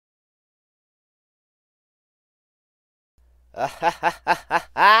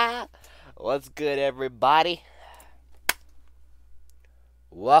What's good, everybody?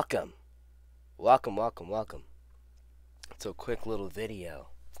 Welcome, welcome to a quick little video.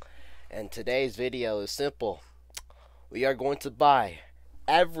 And today's video is simple. We are going to buy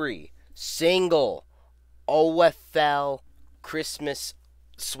every single OFL Christmas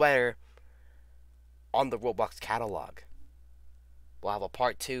sweater on the Roblox catalog. We'll have a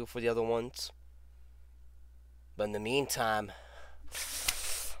part 2 for the other ones. But in the meantime,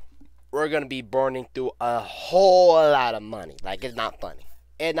 we're going to be burning through a whole lot of money. Like, it's not funny.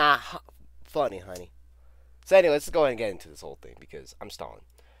 It's not funny, honey. So anyway, let's go ahead and get into this whole thing because I'm stalling.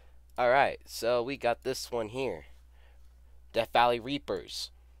 Alright, so we got this one here. Death Valley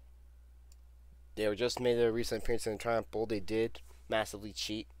Reapers. They were just made a recent appearance in the Triumph Bowl. They did massively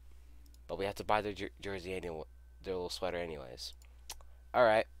cheat. But we have to buy their jersey anyway, their little sweater anyways.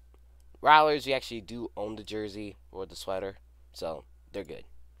 Alright. Rowlers, we actually do own the jersey or the sweater. So, they're good.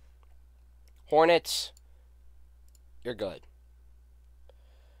 Hornets, you're good.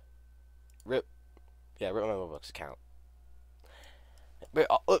 Rip my bobux account. Rip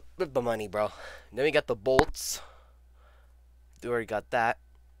the money, bro. Then we got the Bolts. We already got that.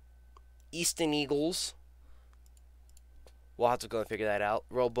 Easton Eagles. We'll have to go and figure that out.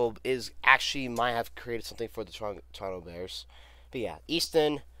 Robo is actually might have created something for the Toronto Bears. But yeah,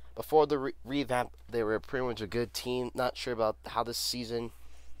 Easton, before the revamp, they were pretty much a good team. Not sure about how this season.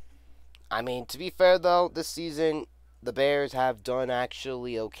 I mean, to be fair though, this season the Bears have done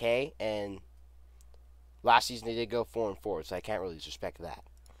actually okay, and last season they did go 4-4, so I can't really disrespect that.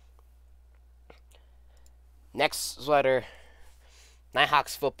 Next sweater,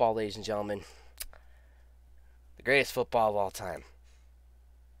 Nighthawks football, ladies and gentlemen. The greatest football of all time.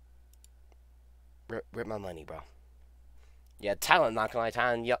 Rip my money, bro. Yeah, Talent, not gonna lie,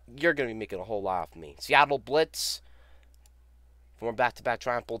 Talent, you're gonna be making a whole lot of me. Seattle Blitz, former back-to-back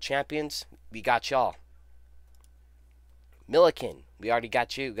Triumph Bowl champions, we got y'all. Milliken, we already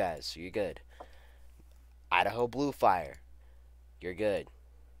got you guys, so you're good. Idaho Blue Fire, you're good.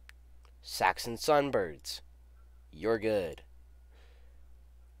 Saxon Sunbirds, you're good.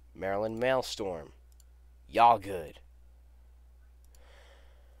 Maryland Maelstrom, y'all good.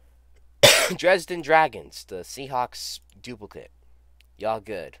 Dresden Dragons, the Seahawks duplicate, y'all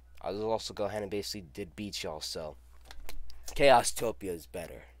good. I'll also go ahead and basically did beat y'all, so Chaostopia is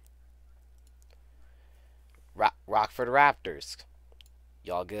better. Rockford Raptors,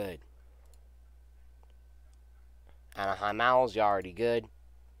 y'all good. Anaheim Owls, y'all already good.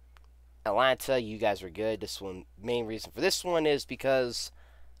 Atlanta, you guys are good. This one, main reason for this one is because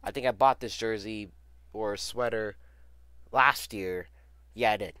I think I bought this jersey or sweater last year.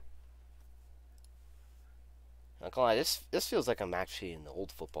 Yeah, I did. I'm not gonna lie, this feels like I'm actually in the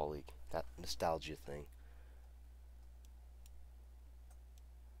old football league. That nostalgia thing.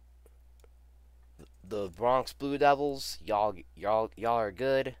 The Bronx Blue Devils, y'all are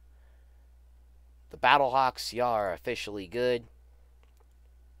good. The Battlehawks, y'all are officially good.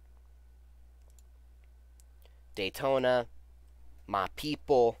 Daytona, my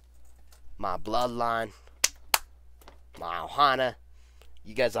people, my bloodline, my Ohana,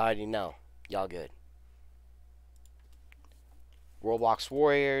 you guys already know, y'all good. Roblox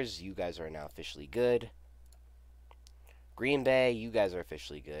Warriors, you guys are now officially good. Green Bay, you guys are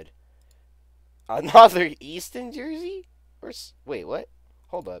officially good. Another Easton jersey? Wait, what?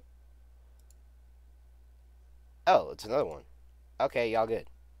 Hold up. Oh, it's another one. Okay, y'all good.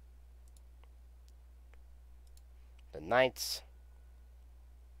 The Knights.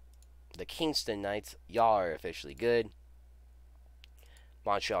 The Kingston Knights, y'all are officially good.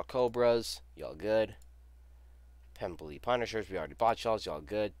 Montreal Cobras, y'all good. Pemberley Punishers, we already bought y'all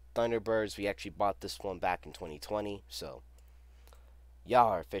good. Thunderbirds, we actually bought this one back in 2020, so y'all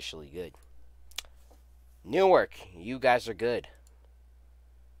are officially good. Newark, you guys are good.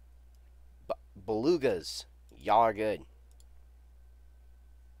 Belugas, y'all are good.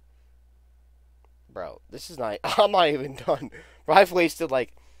 Bro, this is not... I'm not even done. Bro, I've wasted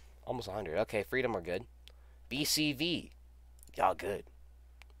like almost 100. Okay, Freedom are good. BCV, y'all good.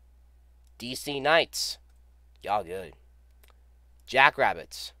 DC Knights, y'all good.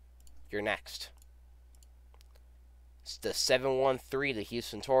 Jackrabbits, you're next. It's the 713, the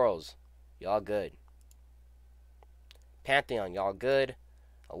Houston Toros, y'all good. Pantheon, y'all good.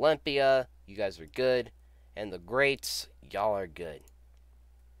 Olympia, you guys are good. And the Greats, y'all are good.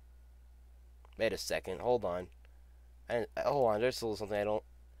 Wait a second, hold on. Hold on, there's a little something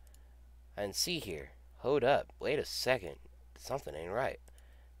I didn't see here. Hold up, wait a second. Something ain't right.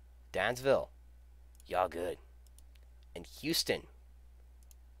 Dansville, y'all good. And Houston,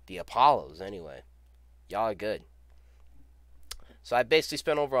 the Apollos anyway, y'all are good. So I basically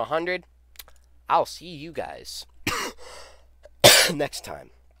spent over 100. I'll see you guys next time.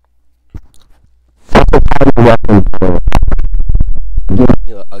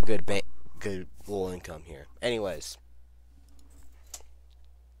 You know, a good little income here. Anyways,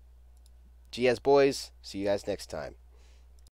 GS boys, see you guys next time.